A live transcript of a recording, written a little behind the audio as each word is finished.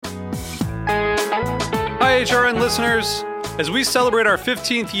HRN listeners. As we celebrate our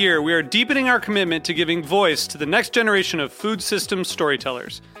 15th year, we are deepening our commitment to giving voice to the next generation of food systems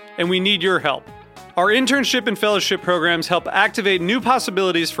storytellers, and we need your help. Our internship and fellowship programs help activate new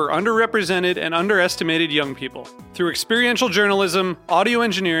possibilities for underrepresented and underestimated young people through experiential journalism, audio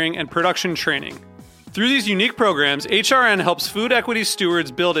engineering, and production training. Through these unique programs, HRN helps food equity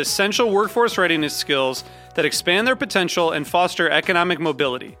stewards build essential workforce readiness skills that expand their potential and foster economic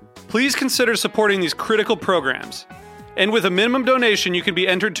mobility. Please consider supporting these critical programs. And with a minimum donation, you can be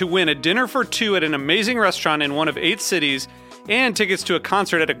entered to win a dinner for two at an amazing restaurant in one of 8 cities and tickets to a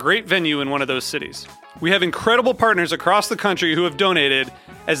concert at a great venue in one of those cities. We have incredible partners across the country who have donated,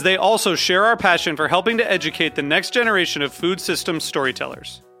 as they also share our passion for helping to educate the next generation of food systems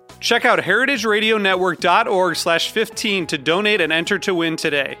storytellers. Check out heritageradionetwork.org/15 to donate and enter to win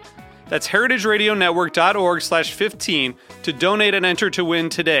today. That's heritageradionetwork.org/15 to donate and enter to win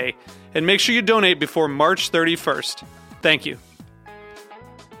today. And make sure you donate before March 31st. Thank you.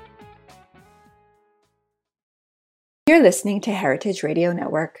 You're listening to Heritage Radio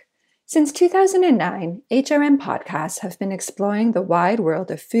Network. Since 2009, HRN podcasts have been exploring the wide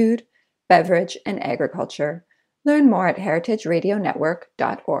world of food, beverage, and agriculture. Learn more at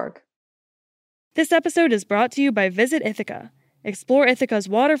heritageradionetwork.org. This episode is brought to you by Visit Ithaca. Explore Ithaca's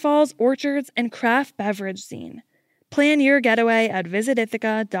waterfalls, orchards, and craft beverage scene. Plan your getaway at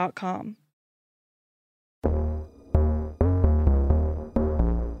visitithaca.com.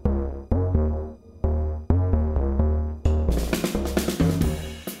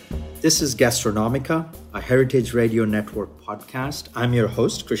 This is Gastronomica, a Heritage Radio Network podcast. I'm your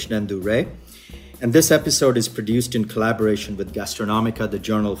host, Krishnendu Ray, and this episode is produced in collaboration with Gastronomica, the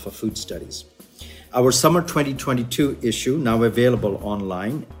Journal for Food Studies. Our summer 2022 issue, now available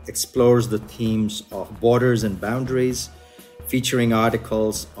online, explores the themes of borders and boundaries, featuring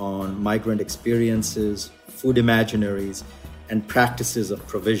articles on migrant experiences, food imaginaries, and practices of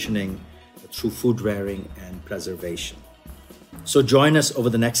provisioning through food rearing and preservation. So join us over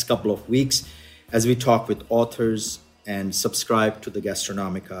the next couple of weeks as we talk with authors and subscribe to the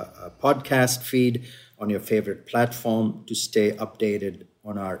Gastronomica podcast feed on your favorite platform to stay updated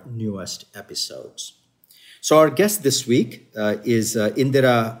on our newest episodes. So our guest this week is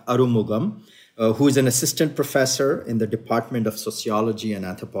Indira Arumugam, who is an assistant professor in the Department of Sociology and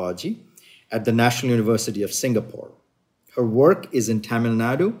Anthropology at the National University of Singapore. Her work is in Tamil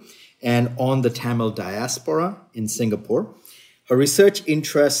Nadu and on the Tamil diaspora in Singapore. Her research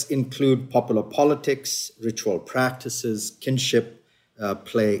interests include popular politics, ritual practices, kinship,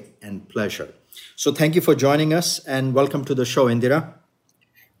 play, and pleasure. So thank you for joining us and welcome to the show, Indira.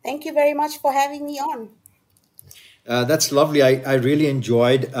 Thank you very much for having me on. That's lovely. I really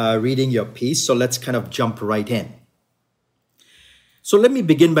enjoyed reading your piece, so let's kind of jump right in. So let me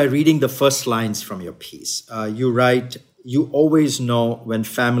begin by reading the first lines from your piece. You write, "You always know when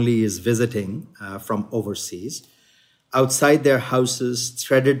family is visiting from overseas. Outside their houses,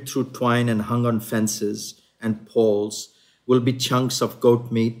 threaded through twine and hung on fences and poles, will be chunks of goat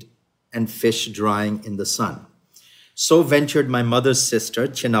meat and fish drying in the sun. So ventured my mother's sister,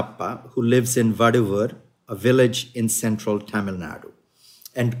 Chinnappa, who lives in Vaduvur, a village in central Tamil Nadu."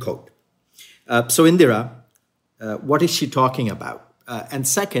 End quote. So Indira, what is she talking about? And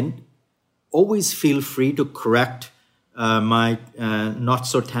second, always feel free to correct my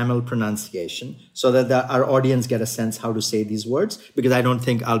not-so-Tamil pronunciation so that our audience get a sense how to say these words, because I don't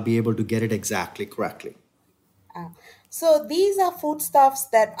think I'll be able to get it exactly correctly. So these are foodstuffs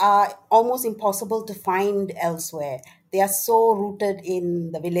that are almost impossible to find elsewhere. They are so rooted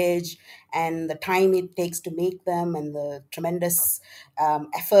in the village and the time it takes to make them and the tremendous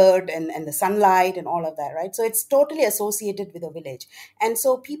effort and the sunlight and all of that, right? So it's totally associated with the village. And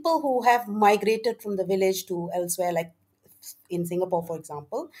so people who have migrated from the village to elsewhere, like in Singapore, for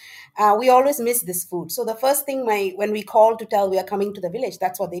example, we always miss this food. So the first thing when we call to tell we are coming to the village,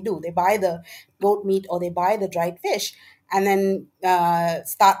 that's what they do. They buy the goat meat or they buy the dried fish and then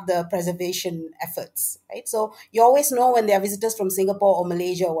start the preservation efforts, right? So you always know when there are visitors from Singapore or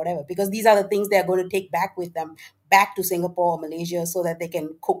Malaysia or whatever, because these are the things they're going to take back with them, back to Singapore or Malaysia, so that they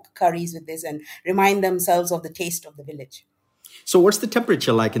can cook curries with this and remind themselves of the taste of the village. So what's the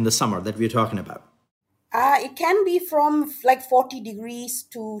temperature like in the summer that we're talking about? It can be from like 40 degrees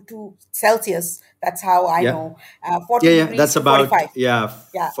to Celsius. That's how I know. 40 degrees that's to about 45.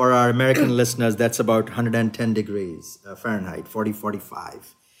 For our American listeners, that's about 110 degrees Fahrenheit,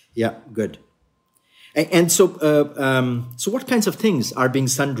 45. Yeah, good. And so what kinds of things are being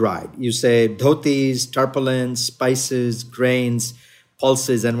sun-dried? You say dhotis, tarpaulins, spices, grains,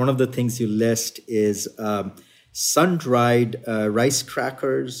 pulses, and one of the things you list is sun-dried rice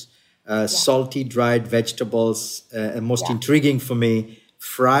crackers, salty dried vegetables, and most Yeah. intriguing for me,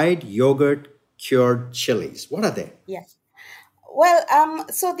 fried yogurt cured chilies. What are they? Yes. Well,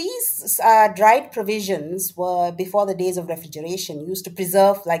 so these dried provisions were before the days of refrigeration, used to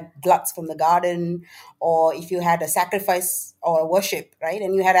preserve like gluts from the garden, or if you had a sacrifice or a worship, right?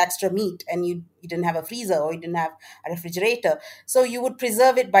 And you had extra meat and you didn't have a freezer or you didn't have a refrigerator. So you would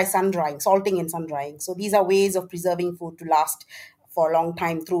preserve it by sun drying, salting and sun drying. So these are ways of preserving food to last for a long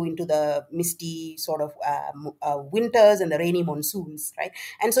time through into the misty sort of winters and the rainy monsoons, right?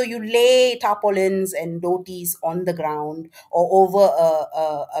 And so you lay tarpaulins and doties on the ground or over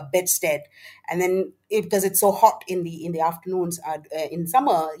a bedstead, and then because it's so hot in the afternoons in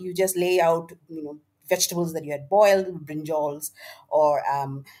summer, you just lay out vegetables that you had boiled, brinjals, or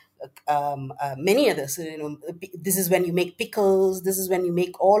many others. So, this is when you make pickles. This is when you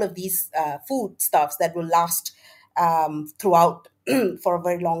make all of these food stuffs that will last throughout for a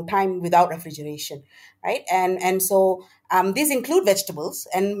very long time without refrigeration, right? And so these include vegetables,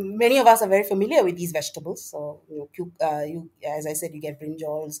 and many of us are very familiar with these vegetables. So as I said, you get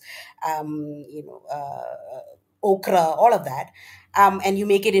brinjals, okra, all of that, and you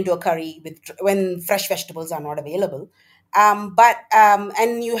make it into a curry with when fresh vegetables are not available. But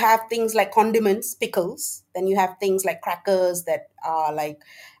and you have things like condiments, pickles. Then you have things like crackers that are like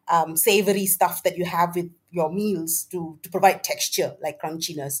savory stuff that you have with your meals to provide texture, like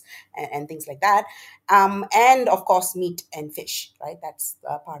crunchiness and things like that. And of course, meat and fish, right? That's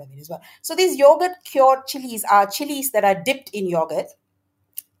part of it as well. So these yogurt cured chilies are chilies that are dipped in yogurt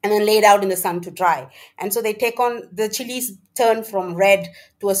and then laid out in the sun to dry. And so they take on, the chilies turn from red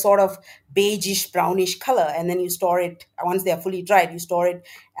to a sort of beigeish, brownish color. And then you store it, once they are fully dried, you store it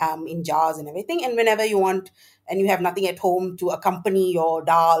in jars and everything. And whenever you want, and you have nothing at home to accompany your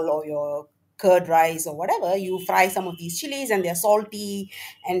dal or your curd rice or whatever, you fry some of these chilies, and they're salty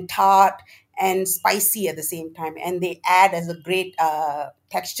and tart and spicy at the same time. And they add as a great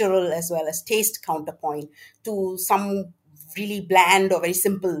textural as well as taste counterpoint to some really bland or very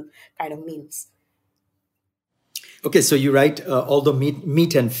simple kind of meals. Okay, so you write, although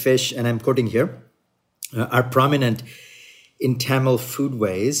meat and fish, and I'm quoting here, are prominent in Tamil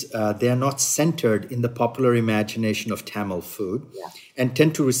foodways, they are not centered in the popular imagination of Tamil food and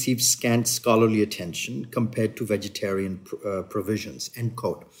tend to receive scant scholarly attention compared to vegetarian provisions, end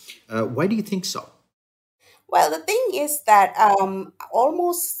quote. Why do you think so? Well, the thing is that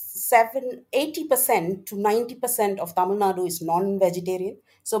almost 80% to 90% of Tamil Nadu is non-vegetarian.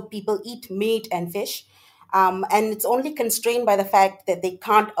 So people eat meat and fish. And it's only constrained by the fact that they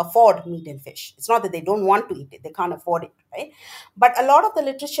can't afford meat and fish. It's not that they don't want to eat it, they can't afford it, right? But a lot of the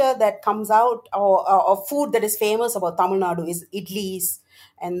literature that comes out, or food that is famous about Tamil Nadu, is idlis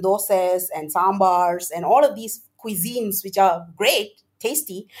and dosas and sambars and all of these cuisines, which are great,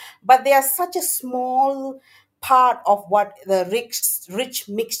 tasty, but they are such a small part of what the rich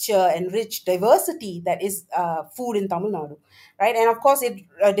mixture and rich diversity that is food in Tamil Nadu, right? And of course, it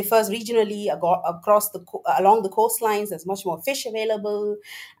differs regionally across along the coastlines. There's much more fish available,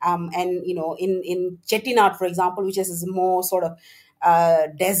 and in Chettinad, for example, which is more sort of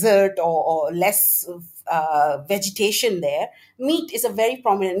desert or less vegetation there, meat is a very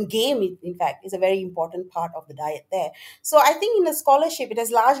prominent, game in fact is a very important part of the diet there. So I think in the scholarship, it has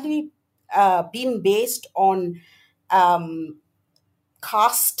largely been based on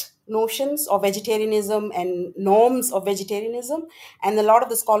caste notions of vegetarianism and norms of vegetarianism. And a lot of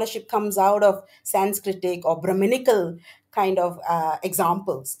the scholarship comes out of Sanskritic or Brahminical kind of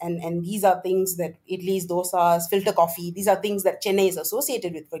examples. And these are things that idlis, dosas, filter coffee, these are things that Chennai is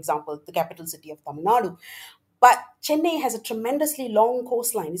associated with, for example, the capital city of Tamil Nadu. But Chennai has a tremendously long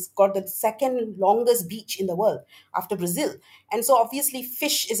coastline. It's got the second longest beach in the world after Brazil. And so obviously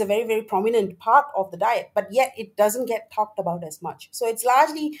fish is a very, very prominent part of the diet, but yet it doesn't get talked about as much. So it's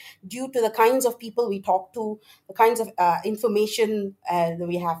largely due to the kinds of people we talk to, the kinds of information that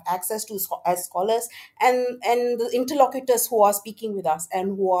we have access to as scholars, and the interlocutors who are speaking with us and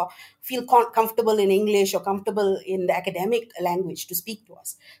who feel comfortable in English or comfortable in the academic language to speak to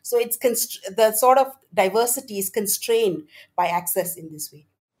us. So it's the sort of diversity is constrained by access in this way.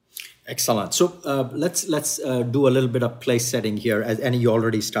 Excellent. So let's do a little bit of place setting here, and you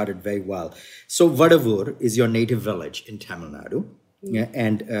already started very well. So Vadavur is your native village in Tamil Nadu,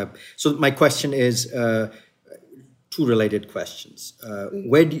 and so my question is two related questions.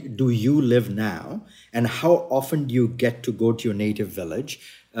 Where do you live now, and how often do you get to go to your native village?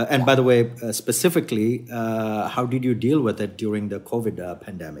 And by the way, specifically, how did you deal with it during the COVID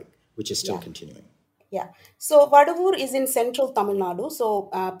pandemic, which is still continuing? Yeah. So Vadavur is in central Tamil Nadu. So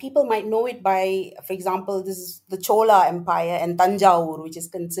people might know it by, for example, this is the Chola Empire and Tanjavur, which is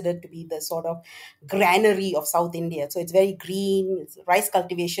considered to be the sort of granary of South India. So it's very green. Rice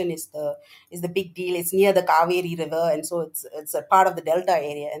cultivation is the big deal. It's near the Kaveri River, and so it's a part of the delta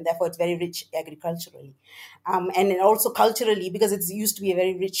area, and therefore it's very rich agriculturally, and then also culturally, because it's used to be a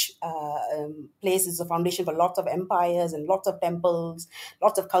very rich place. It's a foundation for lots of empires and lots of temples,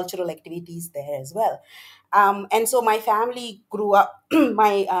 lots of cultural activities there as well. And so my family grew up.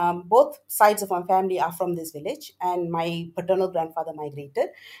 My both sides of my family are from this village, and my paternal grandfather migrated,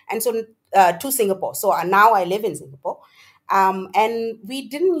 and so to Singapore. So now I live in Singapore. And we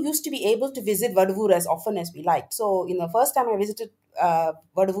didn't used to be able to visit Vadavur as often as we liked. So, first time I visited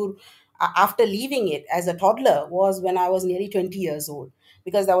Vadavur after leaving it as a toddler was when I was nearly 20 years old,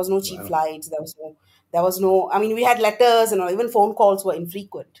 because there was no cheap Wow. flights. I mean, we had letters and all, even phone calls were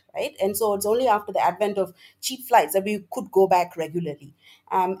infrequent, right? And so it's only after the advent of cheap flights that we could go back regularly.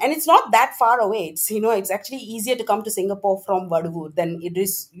 And it's not that far away. It's actually easier to come to Singapore from Vadavur than it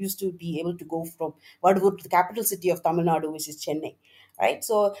is used to be able to go from Vadavur to the capital city of Tamil Nadu, which is Chennai, right?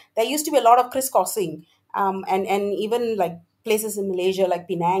 So there used to be a lot of crisscrossing, and even like places in Malaysia like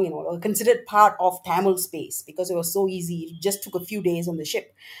Penang and all were considered part of Tamil space because it was so easy. It just took a few days on the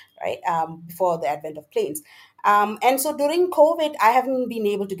ship, right? Before the advent of planes. And so during COVID, I haven't been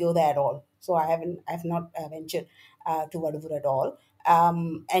able to go there at all. So I've not ventured to Vadavur at all.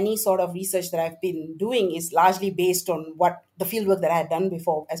 Any sort of research that I've been doing is largely based on what the fieldwork that I had done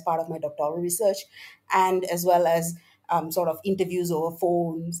before as part of my doctoral research, and as well as sort of interviews over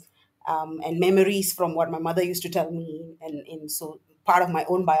phones, and memories from what my mother used to tell me, and so part of my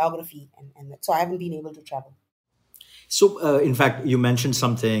own biography, and so I haven't been able to travel. So, in fact, you mentioned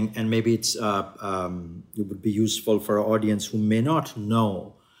something, and maybe it would be useful for our audience who may not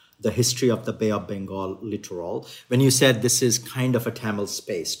know the history of the Bay of Bengal littoral. When you said this is kind of a Tamil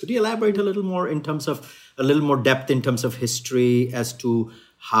space, could you elaborate a little more in terms of a little more depth in terms of history as to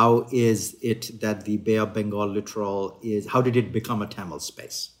how is it that the Bay of Bengal littoral how did it become a Tamil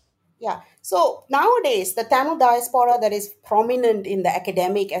space? Yeah. So nowadays, the Tamil diaspora that is prominent in the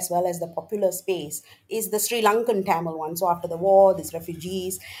academic as well as the popular space is the Sri Lankan Tamil one. So after the war, these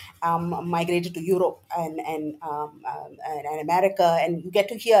refugees migrated to Europe and America, and you get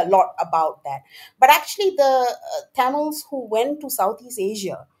to hear a lot about that. But actually, the Tamils who went to Southeast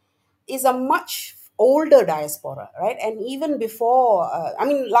Asia is a much older diaspora, right? And even before,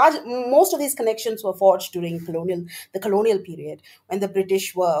 most of these connections were forged during the colonial period, when the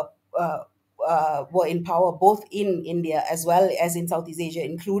British were in power both in India as well as in Southeast Asia,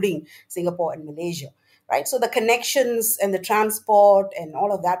 including Singapore and Malaysia. Right, so the connections and the transport and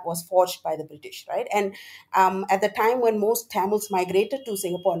all of that was forged by the British, right? And at the time when most Tamils migrated to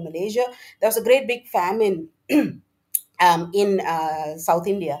Singapore and Malaysia, there was a great big famine in South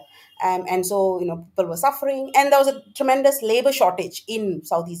India. And so, people were suffering, and there was a tremendous labor shortage in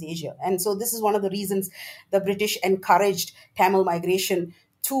Southeast Asia. And so, this is one of the reasons the British encouraged Tamil migration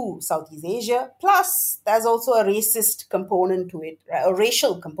to Southeast Asia. Plus, there's also a racist component to it, a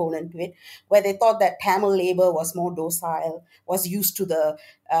racial component to it, where they thought that Tamil labor was more docile, was used to the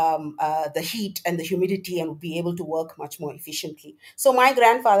heat and the humidity, and would be able to work much more efficiently. So my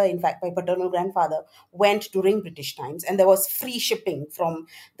grandfather, in fact, my paternal grandfather, went during British times, and there was free shipping from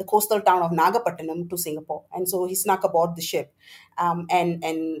the coastal town of Nagapattinam to Singapore. And so he snuck aboard the ship and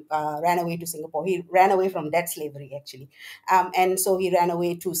ran away to Singapore. He ran away from debt slavery, actually. And so he ran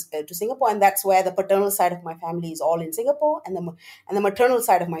away to Singapore, and that's where the paternal side of my family is all in Singapore, and the maternal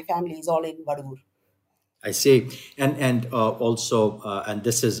side of my family is all in Vadavur. I see, and also, and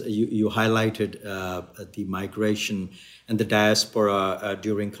this is you highlighted the migration and the diaspora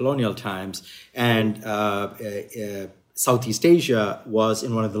during colonial times, and Southeast Asia was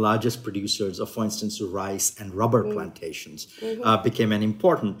in one of the largest producers of, for instance, rice and rubber plantations, became an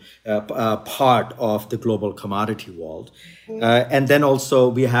important part of the global commodity world. And then also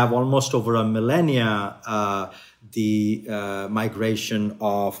we have almost over a millennia the migration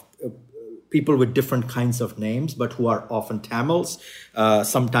of people with different kinds of names, but who are often Tamils,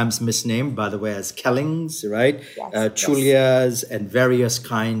 sometimes misnamed, by the way, as Kellings, right? Yes, Chulias, and various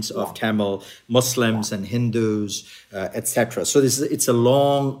kinds of Tamil Muslims and Hindus, etc. So it's a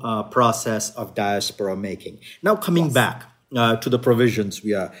long process of diaspora making. Now coming back to the provisions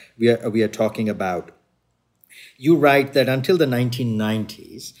we are talking about, you write that until the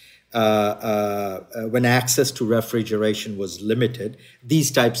 1990s, when access to refrigeration was limited,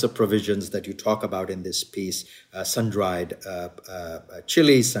 these types of provisions that you talk about in this piece, sun-dried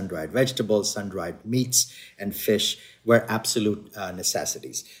chilies, sun-dried vegetables, sun-dried meats, and fish, were absolute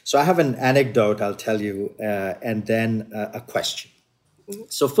necessities. So I have an anecdote I'll tell you, and then a question.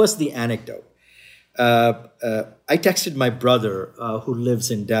 So first, the anecdote. I texted my brother who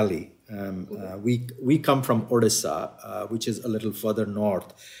lives in Delhi. We come from Odisha, which is a little further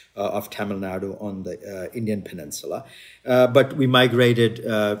north of Tamil Nadu on the Indian peninsula. But we migrated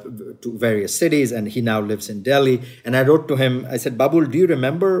to various cities, and he now lives in Delhi. And I wrote to him, I said, Babul, do you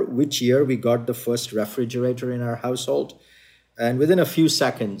remember which year we got the first refrigerator in our household? And within a few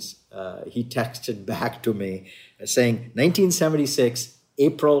seconds, he texted back to me saying, 1976,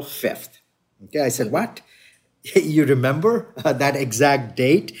 April 5th. Okay, I said, what? You remember that exact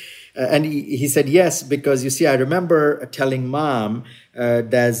date? And he said, yes, because you see, I remember telling mom,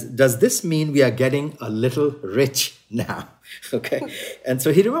 does this mean we are getting a little rich now? Okay. And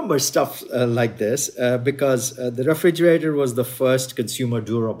so he remembers stuff like this because the refrigerator was the first consumer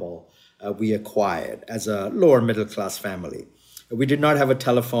durable we acquired as a lower middle class family. We did not have a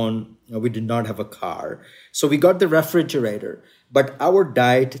telephone. We did not have a car. So we got the refrigerator, but our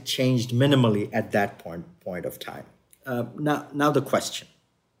diet changed minimally at that point of time. Now the question.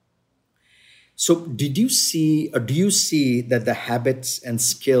 So did you see, or do you see that the habits and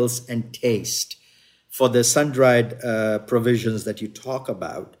skills and taste for the sun-dried provisions that you talk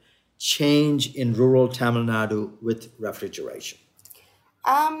about change in rural Tamil Nadu with refrigeration?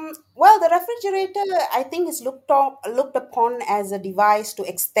 Well, the refrigerator, I think, is looked upon as a device to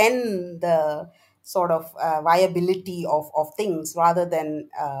extend the sort of viability of things rather than,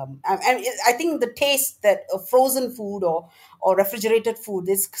 I think the taste that frozen food or refrigerated food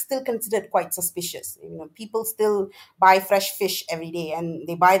is still considered quite suspicious. You know, people still buy fresh fish every day, and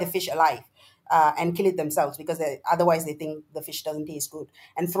they buy the fish alive. And kill it themselves because otherwise they think the fish doesn't taste good.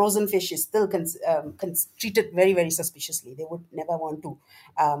 And frozen fish is still treated very, very suspiciously. They would never want to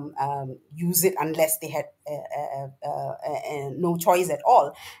use it unless they had no choice at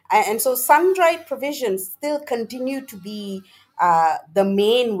all. And so sun-dried provisions still continue to be the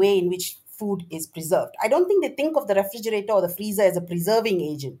main way in which food is preserved. I don't think they think of the refrigerator or the freezer as a preserving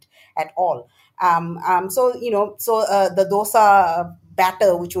agent at all. So the dosa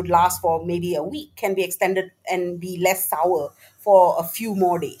batter, which would last for maybe a week, can be extended and be less sour for a few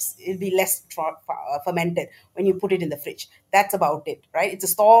more days. It'll be less fermented when you put it in the fridge. That's about it, right? It's a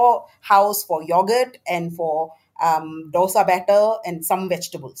storehouse for yogurt and for dosa batter and some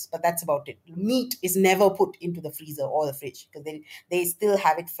vegetables, but that's about it. Meat is never put into the freezer or the fridge because they still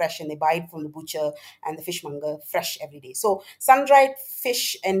have it fresh, and they buy it from the butcher and the fishmonger fresh every day. So sun-dried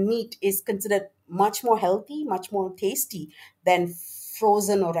fish and meat is considered much more healthy, much more tasty than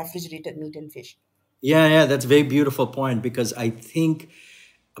frozen or refrigerated meat and fish. Yeah, that's a very beautiful point, because I think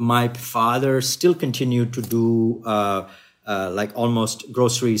my father still continued to do like almost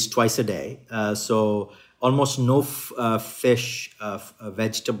groceries twice a day. So almost no fish,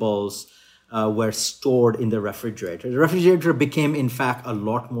 vegetables were stored in the refrigerator. The refrigerator became, in fact, a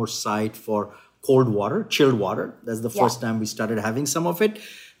lot more site for cold water, chilled water. That's the first time we started having some of it.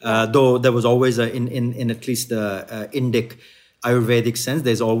 Though there was always in at least the Indic Ayurvedic sense,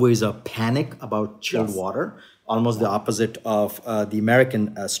 there's always a panic about chilled water, almost the opposite of the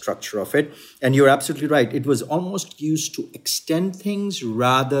American structure of it. And you're absolutely right. It was almost used to extend things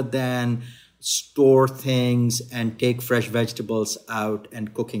rather than store things and take fresh vegetables out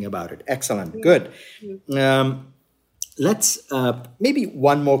and cooking about it. Excellent. Good. Let's maybe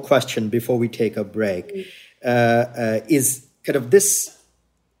one more question before we take a break. Is kind of this,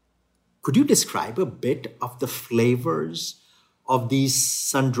 could you describe a bit of the flavors of these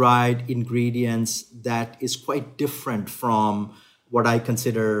sun-dried ingredients that is quite different from what I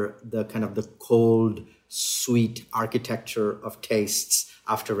consider the kind of the cold, sweet architecture of tastes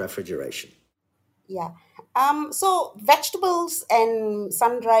after refrigeration? Yeah. So vegetables and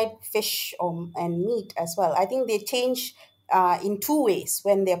sun-dried fish and meat as well, I think they change in two ways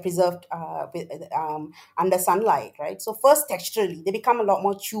when they're preserved under sunlight, right? So first, texturally, they become a lot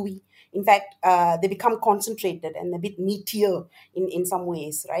more chewy. In fact, they become concentrated and a bit meatier in some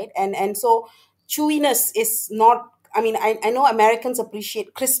ways, right? And so chewiness is not, I mean, I know Americans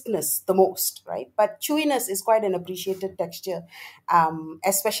appreciate crispness the most, right? But chewiness is quite an appreciated texture,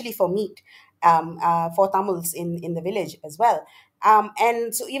 especially for meat, for Tamils in the village as well.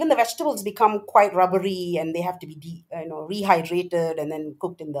 And so even the vegetables become quite rubbery, and they have to be rehydrated and then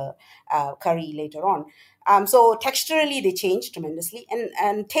cooked in the curry later on. So texturally they change tremendously,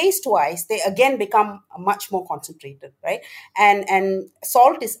 and taste wise they again become much more concentrated, right? And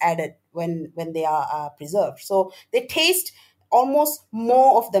salt is added when they are preserved, so they taste almost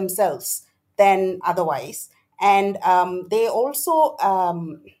more of themselves than otherwise. And they also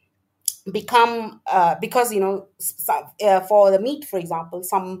become because for the meat, for example,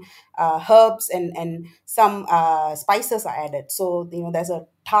 some herbs and some spices are added, so there's a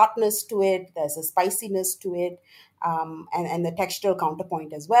tartness to it, there's a spiciness to it, and the textural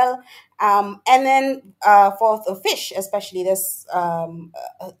counterpoint as well. And then for the fish especially, there's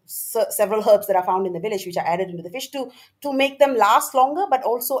several herbs that are found in the village which are added into the fish to make them last longer, but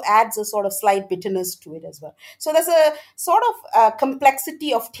also adds a sort of slight bitterness to it as well. So there's a sort of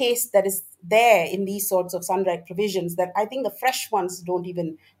complexity of taste that is there in these sorts of sun-dried provisions that I think the fresh ones don't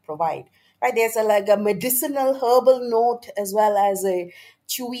even provide. Right? There's like a medicinal herbal note as well as a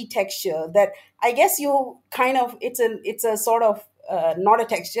chewy texture that I guess you kind of it's a sort of not a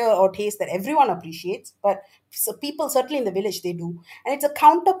texture or taste that everyone appreciates, but so people certainly in the village they do, and it's a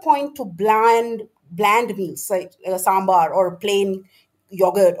counterpoint to bland meals like sambar or plain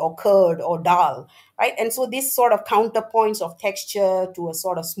yogurt or curd or dal, right? And so this sort of counterpoints of texture to a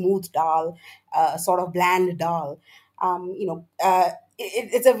sort of smooth dal, a sort of bland dal,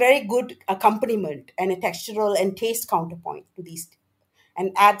 it's a very good accompaniment and a textural and taste counterpoint to these,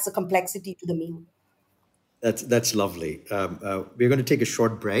 and adds a complexity to the meal. That's lovely. We're going to take a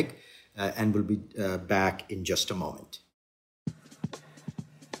short break, and we'll be back in just a moment.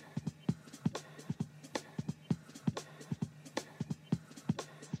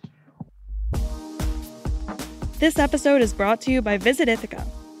 This episode is brought to you by Visit Ithaca,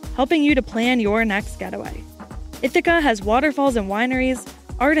 helping you to plan your next getaway. Ithaca has waterfalls and wineries,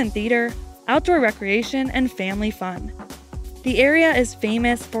 art and theater, outdoor recreation, and family fun. The area is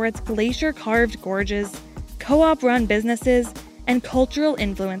famous for its glacier-carved gorges, co-op-run businesses, and cultural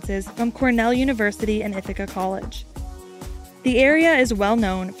influences from Cornell University and Ithaca College. The area is well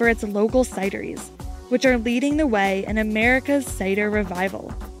known for its local cideries, which are leading the way in America's cider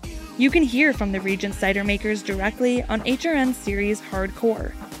revival. You can hear from the region's cider makers directly on HRN's series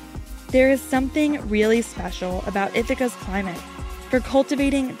Hardcore. There is something really special about Ithaca's climate for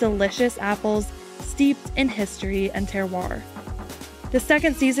cultivating delicious apples steeped in history and terroir. The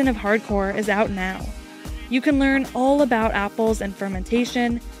second season of Hardcore is out now. You can learn all about apples and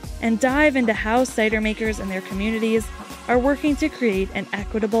fermentation and dive into how cider makers and their communities are working to create an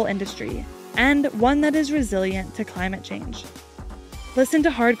equitable industry and one that is resilient to climate change. Listen to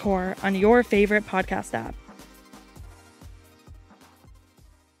Hardcore on your favorite podcast app.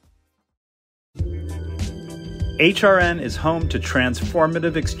 HRN is home to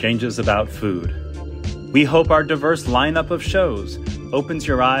transformative exchanges about food. We hope our diverse lineup of shows opens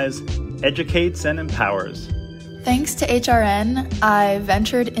your eyes, educates, and empowers. Thanks to HRN, I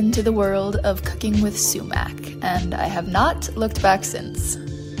ventured into the world of cooking with sumac, and I have not looked back since.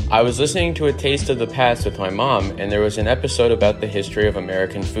 I was listening to A Taste of the Past with my mom, and there was an episode about the history of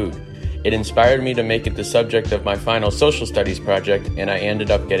American food. It inspired me to make it the subject of my final social studies project, and I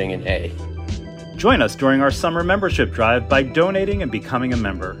ended up getting an A. Join us during our summer membership drive by donating and becoming a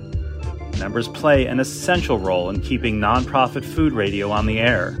member. Members play an essential role in keeping nonprofit food radio on the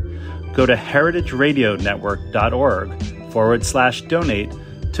air. Go to heritageradionetwork.org/donate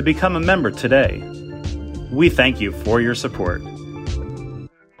to become a member today. We thank you for your support.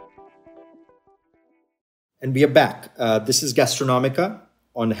 And we are back. This is Gastronomica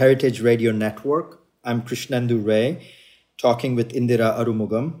on Heritage Radio Network. I'm Krishnendu Ray, talking with Indira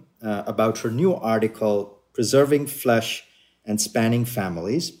Arumugam about her new article, Preserving Flesh and Spanning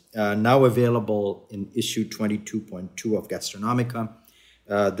Families, now available in issue 22.2 of Gastronomica,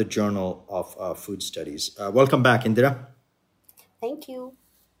 the Journal of Food Studies. Welcome back, Indira. Thank you.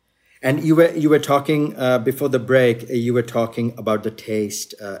 And you were talking before the break. You were talking about the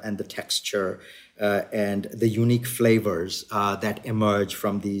taste and the texture and the unique flavors that emerge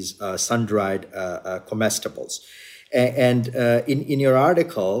from these sun-dried comestibles. And in your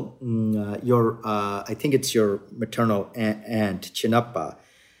article, I think it's your maternal aunt Chinappa,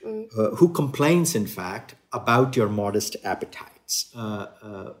 who complains, in fact, about your modest appetites.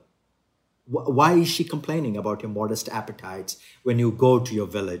 Why is she complaining about your modest appetites when you go to your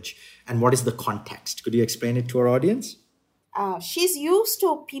village? And what is the context? Could you explain it to our audience? She's used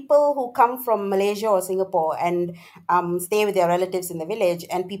to people who come from Malaysia or Singapore and stay with their relatives in the village,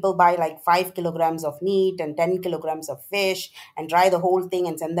 and people buy like 5 kilograms of meat and 10 kilograms of fish and dry the whole thing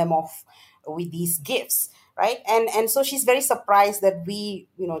and send them off with these gifts. right? And so she's very surprised that we,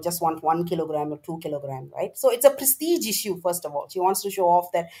 just want 1 kilogram or 2 kilogram, right? So it's a prestige issue. First of all, she wants to show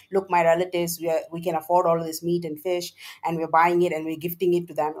off that, look, my relatives, we can afford all of this meat and fish, and we're buying it and we're gifting it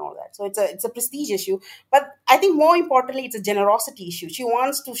to them and all that. So it's a prestige issue. But I think more importantly, it's a generosity issue. She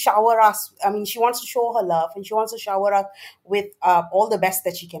wants to shower us. I mean, she wants to show her love, and she wants to shower us with all the best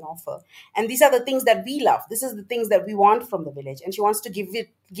that she can offer. And these are the things that we love. This is the things that we want from the village, and she wants to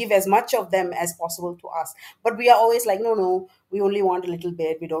give as much of them as possible to us. But we are always like, no, we only want a little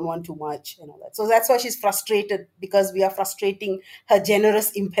bit. We don't want too much and all that. So that's why she's frustrated, because we are frustrating her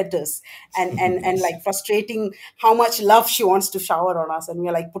generous impetus, and like frustrating how much love she wants to shower on us. And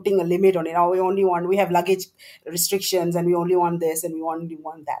we're like putting a limit on it. Now we have luggage restrictions, and we only want this and we only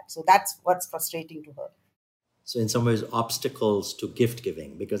want that. So that's what's frustrating to her. So in some ways, obstacles to gift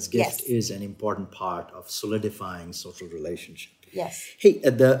giving, because gift Yes. is an important part of solidifying social relationship. Yes. Hey,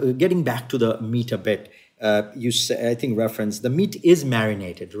 getting back to the meat a bit, you say, I think reference, the meat is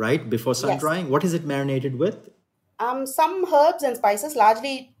marinated, right? Before sun Yes. drying. What is it marinated with? Some herbs and spices,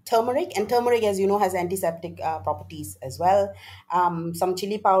 largely turmeric, and turmeric, as you know, has antiseptic properties as well. Some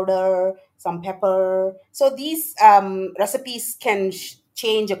chili powder, some pepper. So these recipes can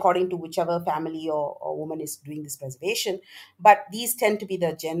change according to whichever family or woman is doing this preservation, but these tend to be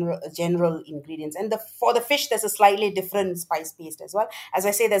the general ingredients. And for the fish, there's a slightly different spice paste as well. As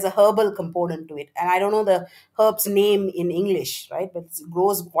I say, there's a herbal component to it, and I don't know the herb's name in English, right? But it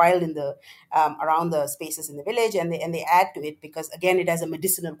grows wild in the around the spaces in the village, and they add to it because, again, it has a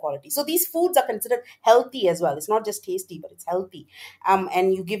medicinal quality. So these foods are considered healthy as well. It's not just tasty, but it's healthy.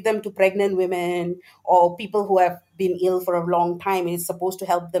 And you give them to pregnant women or people who have been ill for a long time. It's supposed to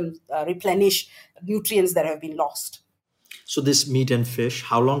help them replenish nutrients that have been lost. So this meat and fish,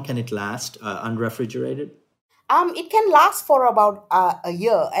 how long can it last unrefrigerated? It can last for about a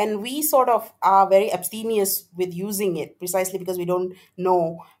year, and we sort of are very abstemious with using it, precisely because we don't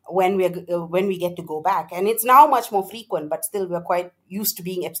know when we get to go back. And it's now much more frequent, but still we're quite used to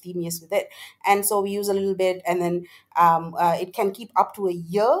being abstemious with it. And so we use a little bit, and then it can keep up to a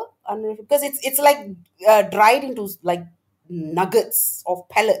year, because it's like dried into like nuggets of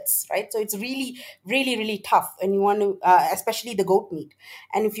pellets, right? So it's really, really, really tough, and you want to, especially the goat meat.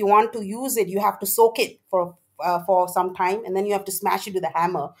 And if you want to use it, you have to soak it for some time, and then you have to smash it with a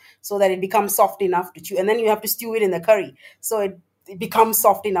hammer so that it becomes soft enough to chew, and then you have to stew it in the curry so it becomes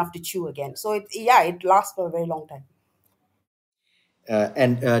soft enough to chew again. So it lasts for a very long time.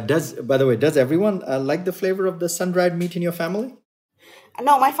 Does everyone like the flavor of the sun-dried meat in your family?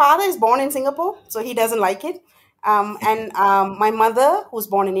 No, my father is born in Singapore, so he doesn't like it. And my mother, who's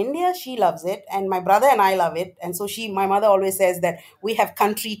born in India, she loves it. And my brother and I love it. And so my mother always says that we have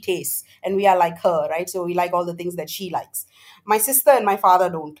country tastes and we are like her, right? So we like all the things that she likes. My sister and my father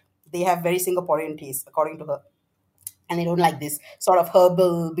don't. They have very Singaporean tastes, according to her. And they don't like this sort of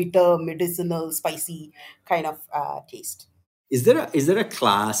herbal, bitter, medicinal, spicy kind of taste. Is there a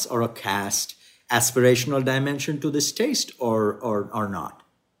class or a caste aspirational dimension to this taste or not?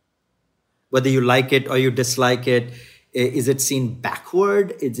 Whether you like it or you dislike it, is it seen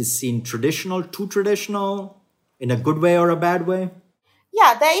backward? Is it seen traditional, too traditional, in a good way or a bad way?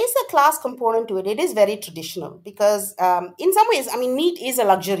 Yeah, there is a class component to it. It is very traditional because in some ways, I mean, meat is a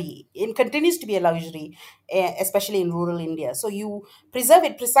luxury. It continues to be a luxury, especially in rural India. So you preserve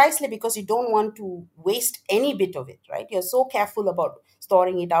it precisely because you don't want to waste any bit of it, right? You're so careful about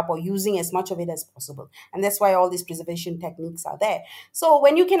storing it up or using as much of it as possible. And that's why all these preservation techniques are there. So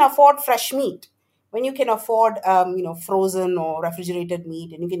when you can afford fresh meat, when you can afford, frozen or refrigerated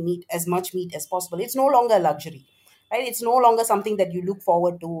meat, and you can eat as much meat as possible, it's no longer a luxury. Right? It's no longer something that you look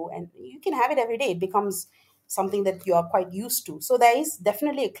forward to, and you can have it every day. It becomes something that you are quite used to. So there is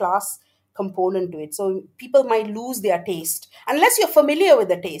definitely a class component to it. So people might lose their taste unless you're familiar with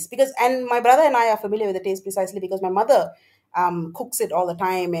the taste. And my brother and I are familiar with the taste precisely because my mother cooks it all the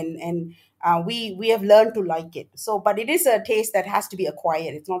time, and we have learned to like it. So, but it is a taste that has to be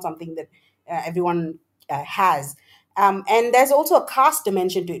acquired. It's not something that everyone has. And there's also a caste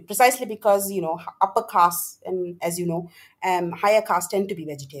dimension to it, precisely because, upper castes and, as you know, higher castes tend to be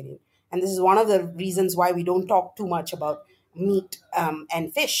vegetarian. And this is one of the reasons why we don't talk too much about meat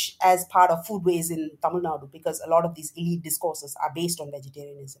and fish as part of foodways in Tamil Nadu, because a lot of these elite discourses are based on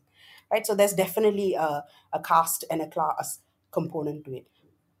vegetarianism, right? So there's definitely a caste and a class component to it.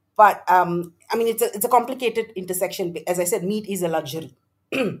 But, it's a complicated intersection. As I said, meat is a luxury.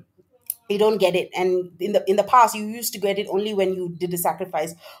 You don't get it, and in the past you used to get it only when you did a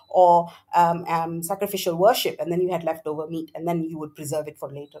sacrifice or sacrificial worship, and then you had leftover meat, and then you would preserve it for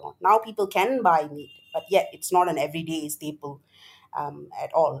later on. Now people can buy meat, but yet it's not an everyday staple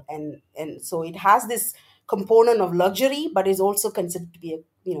at all, and so it has this component of luxury, but is also considered to be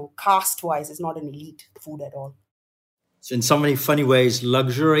caste-wise, it's not an elite food at all. So in so many funny ways,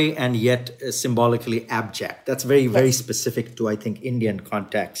 luxury and yet symbolically abject. That's very, very specific to, I think, Indian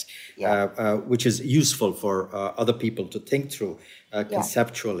context, which is useful for other people to think through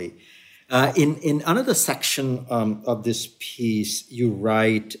conceptually. In another section of this piece, you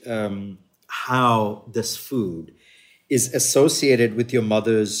write how this food is associated with your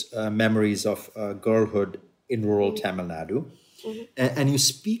mother's memories of girlhood in rural Tamil Nadu. Mm-hmm. And you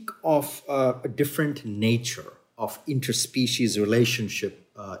speak of a different nature of interspecies relationship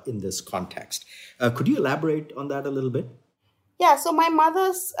in this context. Could you elaborate on that a little bit? Yeah, so my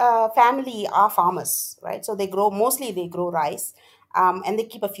mother's family are farmers, right? So they grow rice, and they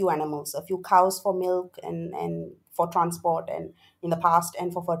keep a few animals, a few cows for milk and for transport, and in the past,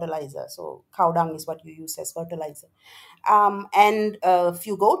 and for fertilizer. So cow dung is what you use as fertilizer. And a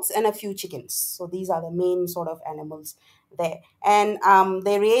few goats and a few chickens. So these are the main sort of animals there. And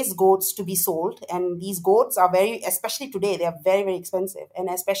they raise goats to be sold. And these goats are especially today, they are very, very expensive. And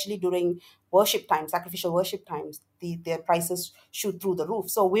especially during worship times, sacrificial worship times, their prices shoot through the roof.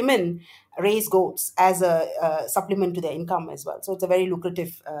 So women raise goats as a supplement to their income as well. So it's a very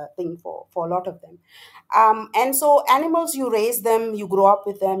lucrative thing for a lot of them. And so animals, you raise them, you grow up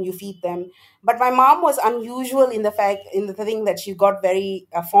with them, you feed them. But my mom was unusual in the thing that she got very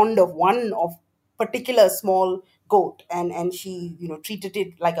fond of one of particular small goat, and she treated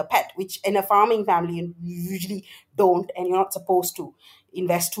it like a pet, which in a farming family you usually don't, and you're not supposed to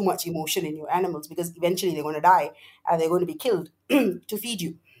invest too much emotion in your animals because eventually they're going to die, they're going to be killed to feed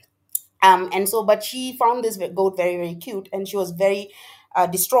you. But she found this goat very, very cute, and she was very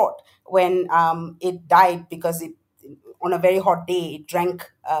distraught when it died because on a very hot day, it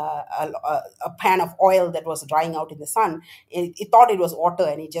drank a pan of oil that was drying out in the sun. It thought it was water,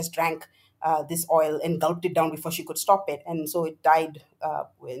 and it just drank this oil and gulped it down before she could stop it. And so it died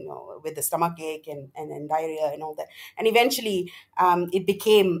with the stomach ache and diarrhea and all that. And eventually it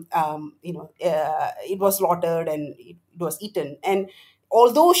became, it was slaughtered and it was eaten. And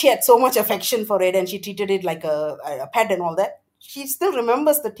although she had so much affection for it and she treated it like a pet and all that, she still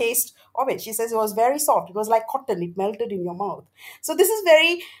remembers the taste of it. She says it was very soft. It was like cotton. It melted in your mouth. So this is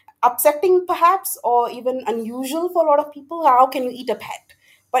very upsetting, perhaps, or even unusual for a lot of people. How can you eat a pet?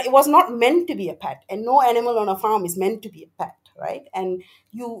 But it was not meant to be a pet, and no animal on a farm is meant to be a pet, right? And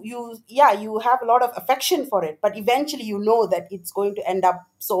you have a lot of affection for it, but eventually you know that it's going to end up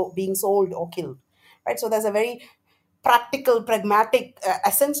being sold or killed, right? So there's a very practical, pragmatic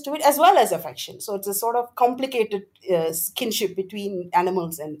essence to it, as well as affection. So it's a sort of complicated kinship between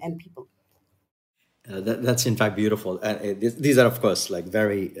animals and people. That's in fact beautiful. These are, of course, like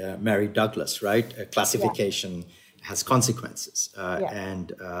very Mary Douglas, right? Classification has consequences.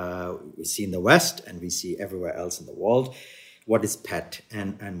 And we see in the West and we see everywhere else in the world what is pet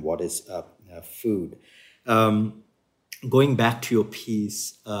and what is food. Going back to your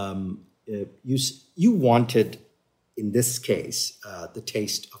piece, you wanted, in this case, the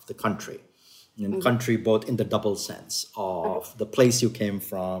taste of the country. And country both in the double sense of the place you came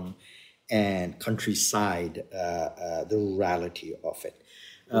from and countryside, the rurality of it.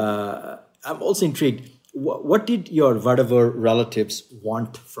 I'm also intrigued, what did your Vadavar relatives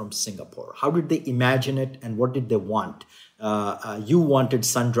want from Singapore? How did they imagine it and what did they want? You wanted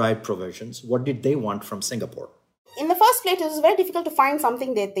sun-dried provisions. What did they want from Singapore? In the first place, it was very difficult to find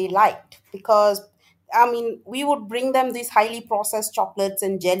something that they liked because we would bring them these highly processed chocolates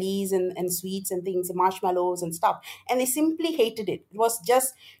and jellies and sweets and things, marshmallows and stuff. And they simply hated it. It was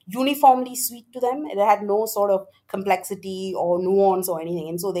just uniformly sweet to them. It had no sort of complexity or nuance or anything.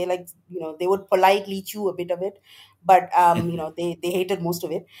 And so they they would politely chew a bit of it. But, they hated most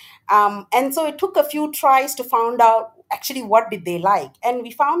of it. And so it took a few tries to find out actually what did they like. And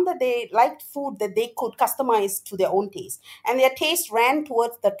we found that they liked food that they could customize to their own taste. And their taste ran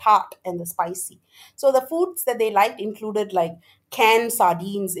towards the tart and the spicy. So the foods that they liked included like canned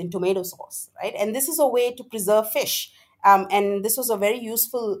sardines in tomato sauce, right? And this is a way to preserve fish. And this was a very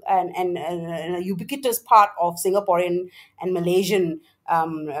useful and a ubiquitous part of Singaporean and Malaysian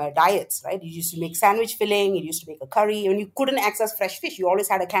diets, right? You used to make sandwich filling, you used to make a curry. When you couldn't access fresh fish, you always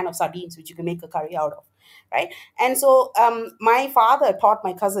had a can of sardines, which you could make a curry out of, right? And so my father taught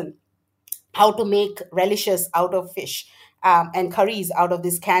my cousin how to make relishes out of fish and curries out of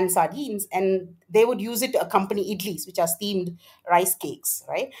these canned sardines, and they would use it to accompany idlis, which are steamed rice cakes,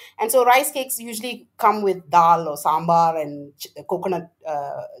 right? And so rice cakes usually come with dal or sambar and coconut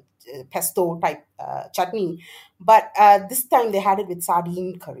pesto type chutney, but this time they had it with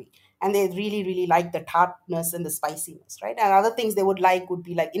sardine curry. and they really, really like the tartness and the spiciness, right? And other things they would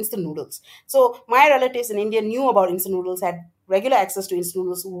be like instant noodles. So my relatives in India knew about instant noodles, had regular access to instant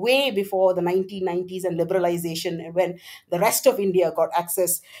noodles way before the 1990s and liberalization, and when the rest of India got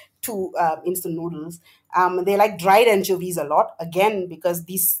access to instant noodles. They like dried anchovies a lot, again, because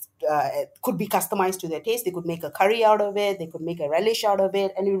these could be customized to their taste. They could make a curry out of it, they could make a relish out of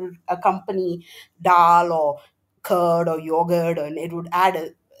it, and it would accompany dal or curd or yogurt, and it would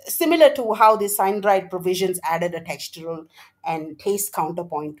add similar to how the sun-dried provisions added a textural and taste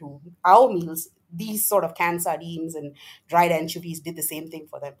counterpoint to our meals. These sort of canned sardines and dried anchovies did the same thing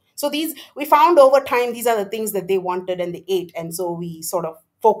for them. So these, we found over time, these are the things that they wanted and they ate, and so we sort of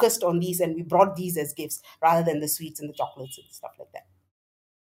focused on these and we brought these as gifts rather than the sweets and the chocolates and stuff like that.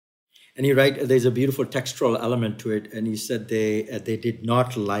 And you're right, there's a beautiful textural element to it. And you said they did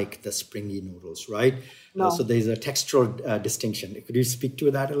not like the springy noodles, right? No. So there's a textural distinction. Could you speak to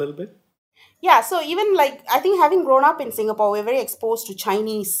that a little bit? Yeah, so even like, I think having grown up in Singapore, we're very exposed to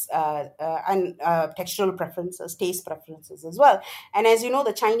Chinese and textural preferences, taste preferences as well. And as you know,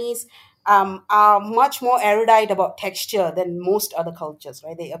 the Chinese are much more erudite about texture than most other cultures,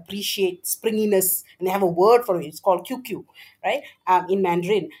 right? They appreciate springiness, and they have a word for it. It's called QQ, right? In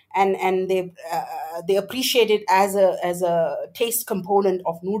Mandarin, and they appreciate it as a taste component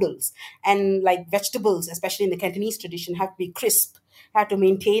of noodles. And like vegetables, especially in the Cantonese tradition, have to be crisp, had to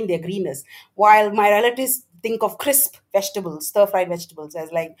maintain their greenness. While my relatives think of crisp vegetables, stir-fried vegetables,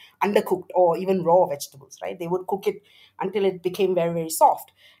 as like undercooked or even raw vegetables, right? They would cook it until it became very, very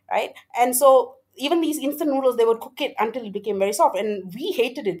soft, right? And so even these instant noodles, they would cook it until it became very soft. And we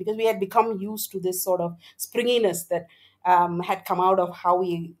hated it because we had become used to this sort of springiness that had come out of how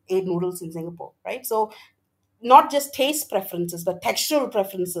we ate noodles in Singapore, right? So not just taste preferences, but textural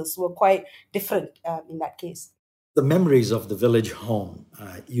preferences were quite different in that case. The memories of the village home,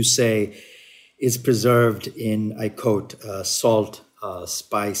 you say, is preserved in, I quote, salt,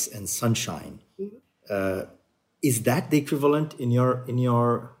 spice, and sunshine. Mm-hmm. Is that the equivalent in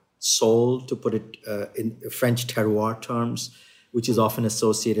your soul, to put it in French terroir terms, which is often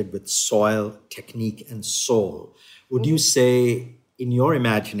associated with soil, technique, and soul? Would you say, in your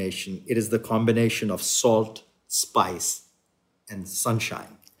imagination, it is the combination of salt, spice, and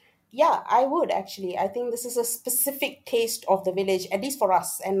sunshine? Yeah, I would actually. I think this is a specific taste of the village, at least for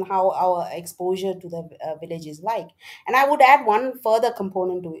us, and how our exposure to the village is like. And I would add one further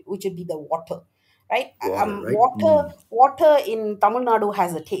component to it, which would be the water, right? Water, right? Water in Tamil Nadu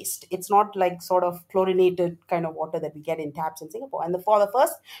has a taste. It's not like sort of chlorinated kind of water that we get in taps in Singapore. And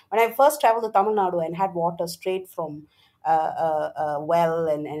when I first traveled to Tamil Nadu and had water straight from a well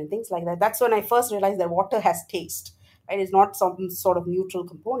and things like that, that's when I first realized that water has taste, right? It's not some sort of neutral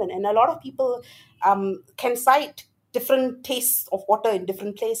component. And a lot of people can cite different tastes of water in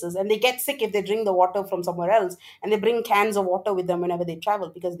different places, and they get sick if they drink the water from somewhere else, and they bring cans of water with them whenever they travel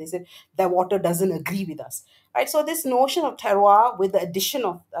because they said their water doesn't agree with us, right? So this notion of terroir with the addition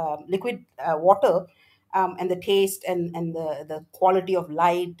of liquid water and the taste and the quality of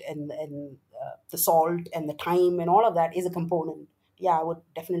light and the salt and the thyme and all of that is a component. Yeah, I would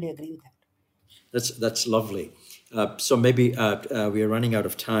definitely agree with that. That's lovely. So maybe we are running out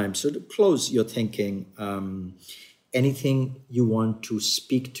of time. So to close your thinking, anything you want to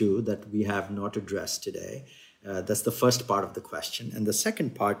speak to that we have not addressed today? That's the first part of the question. And the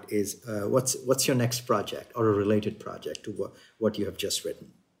second part is, what's your next project or a related project to what you have just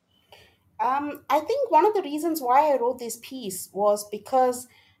written? I think one of the reasons why I wrote this piece was because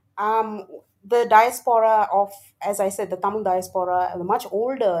the diaspora of, as I said, the Tamil diaspora, the much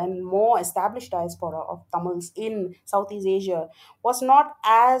older and more established diaspora of Tamils in Southeast Asia, was not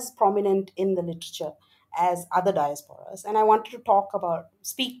as prominent in the literature as other diasporas. And I wanted to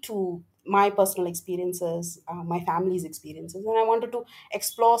speak to my personal experiences, my family's experiences, and I wanted to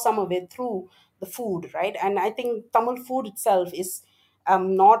explore some of it through the food, right? And I think Tamil food itself is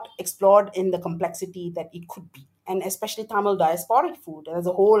not explored in the complexity that it could be. And especially Tamil diasporic food, there's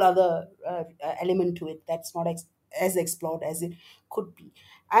a whole other element to it that's not as explored as it could be.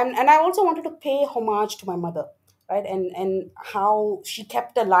 And I also wanted to pay homage to my mother, right? And how she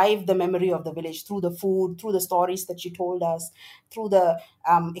kept alive the memory of the village through the food, through the stories that she told us, through the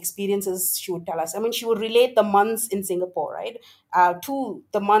experiences she would tell us. I mean, she would relate the months in Singapore, right? To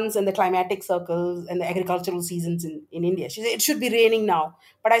the months and the climatic circles and the agricultural seasons in India. She said, it should be raining now.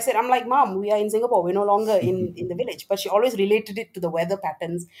 But I said, I'm like, Mom, we are in Singapore. We're no longer in the village. But she always related it to the weather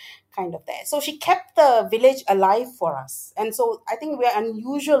patterns kind of there. So she kept the village alive for us. And so I think we're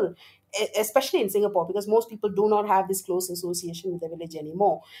unusual especially in Singapore, because most people do not have this close association with the village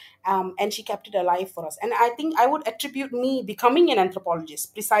anymore. And she kept it alive for us. And I think I would attribute me becoming an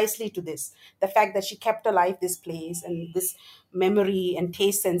anthropologist precisely to this, the fact that she kept alive this place and this memory and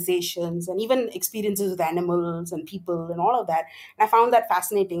taste sensations and even experiences with animals and people and all of that. And I found that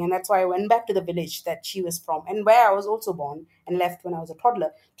fascinating. And that's why I went back to the village that she was from and where I was also born and left when I was a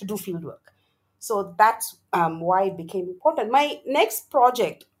toddler to do field work. So that's why it became important. My next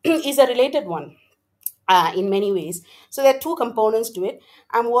project is a related one in many ways. So there are two components to it.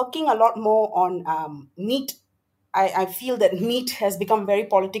 I'm working a lot more on meat. I feel that meat has become very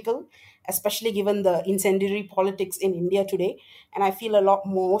political, especially given the incendiary politics in India today. And I feel a lot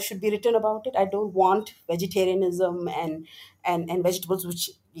more should be written about it. I don't want vegetarianism and vegetables,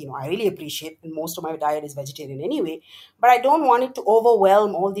 which I really appreciate, and most of my diet is vegetarian anyway. But I don't want it to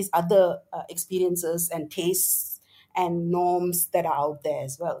overwhelm all these other experiences and tastes and norms that are out there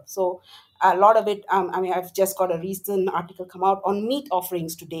as well. So a lot of it, I've just got a recent article come out on meat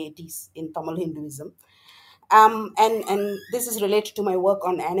offerings to deities in Tamil Hinduism. And this is related to my work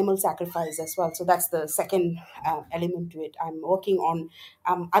on animal sacrifice as well. So that's the second element to it. I'm working on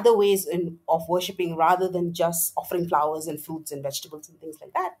other ways of worshipping rather than just offering flowers and fruits and vegetables and things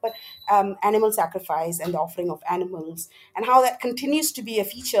like that, but animal sacrifice and the offering of animals and how that continues to be a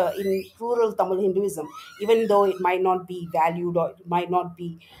feature in rural Tamil Hinduism, even though it might not be valued or it might not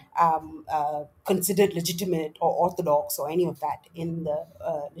be considered legitimate or orthodox or any of that in the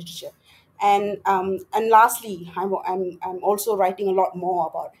literature. And lastly, I'm also writing a lot more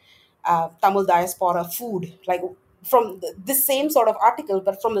about Tamil diaspora food, like from this same sort of article,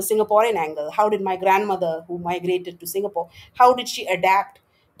 but from the Singaporean angle. How did my grandmother, who migrated to Singapore, how did she adapt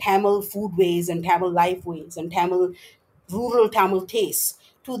Tamil food ways and Tamil life ways and rural Tamil tastes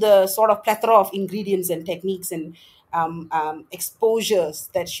to the sort of plethora of ingredients and techniques and exposures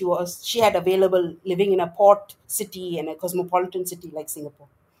that she had available living in a port city and a cosmopolitan city like Singapore.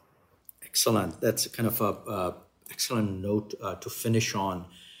 Excellent. That's kind of a excellent note to finish on,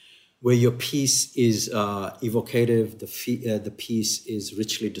 where your piece is evocative, the piece is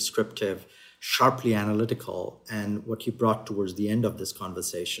richly descriptive, sharply analytical, and what you brought towards the end of this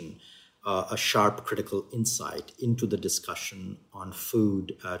conversation, a sharp critical insight into the discussion on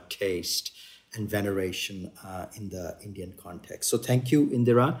food, taste, and veneration in the Indian context. So thank you,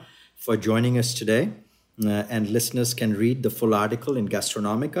 Indira, for joining us today. And listeners can read the full article in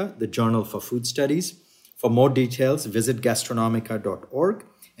Gastronomica, the Journal for Food Studies. For more details, visit gastronomica.org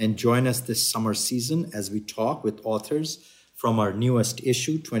and join us this summer season as we talk with authors from our newest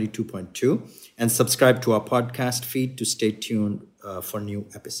issue, 22.2, and subscribe to our podcast feed to stay tuned for new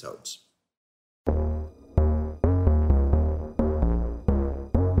episodes.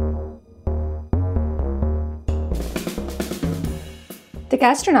 The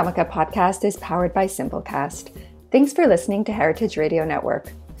Gastronomica podcast is powered by Simplecast. Thanks for listening to Heritage Radio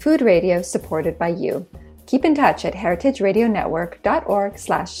Network, food radio supported by you. Keep in touch at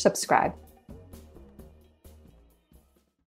heritageradionetwork.org/subscribe.